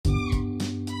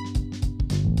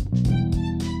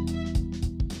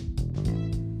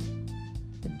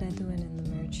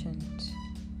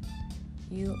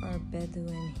are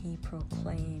Bedouin, he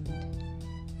proclaimed.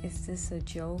 Is this a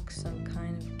joke, some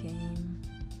kind of game?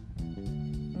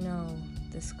 No,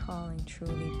 this calling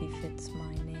truly befits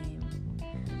my name.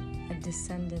 A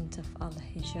descendant of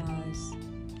Al-Hijaz,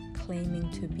 claiming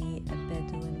to be a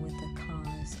Bedouin with a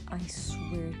cause. I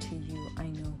swear to you, I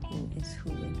know who is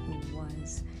who and who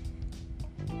was.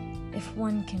 If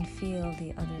one can feel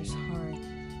the other's heart,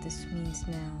 this means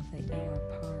now that you are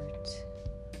part.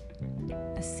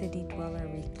 A city dweller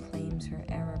reclaims her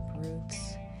Arab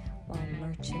roots, while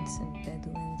merchants and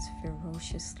Bedouins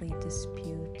ferociously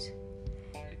dispute.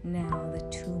 Now the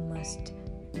two must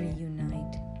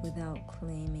reunite without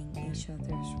claiming each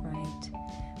other's right,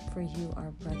 for you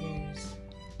are brothers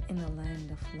in the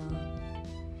land of love.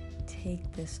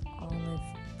 Take this olive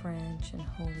branch and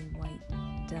holy white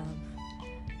dove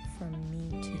from me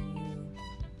to you.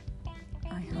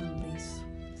 I humbly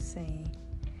say,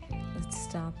 let's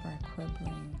stop our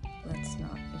quibbling, let's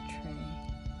not betray.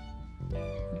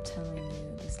 I'm telling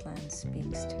you, this land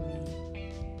speaks to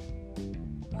me.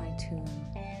 I too am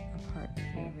a part of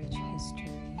your rich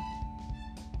history.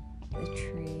 The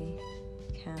tree,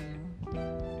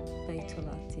 camel, Baitul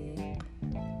Atiq,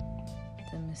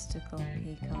 the mystical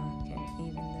peacock, and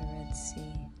even the Red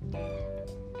Sea,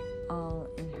 all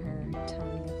in her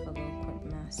tongue of eloquent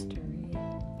mastery.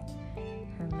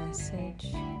 Her message,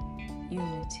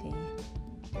 unity.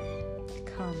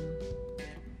 Come,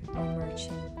 O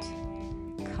merchant,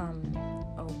 come,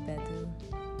 O Bedou.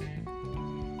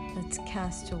 Let's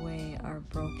cast away our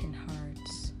broken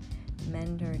hearts,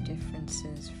 mend our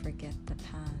differences, forget the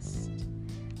past.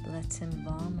 Let's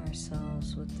embalm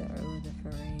ourselves with the oud of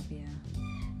Arabia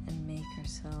and make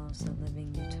ourselves a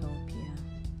living utopia.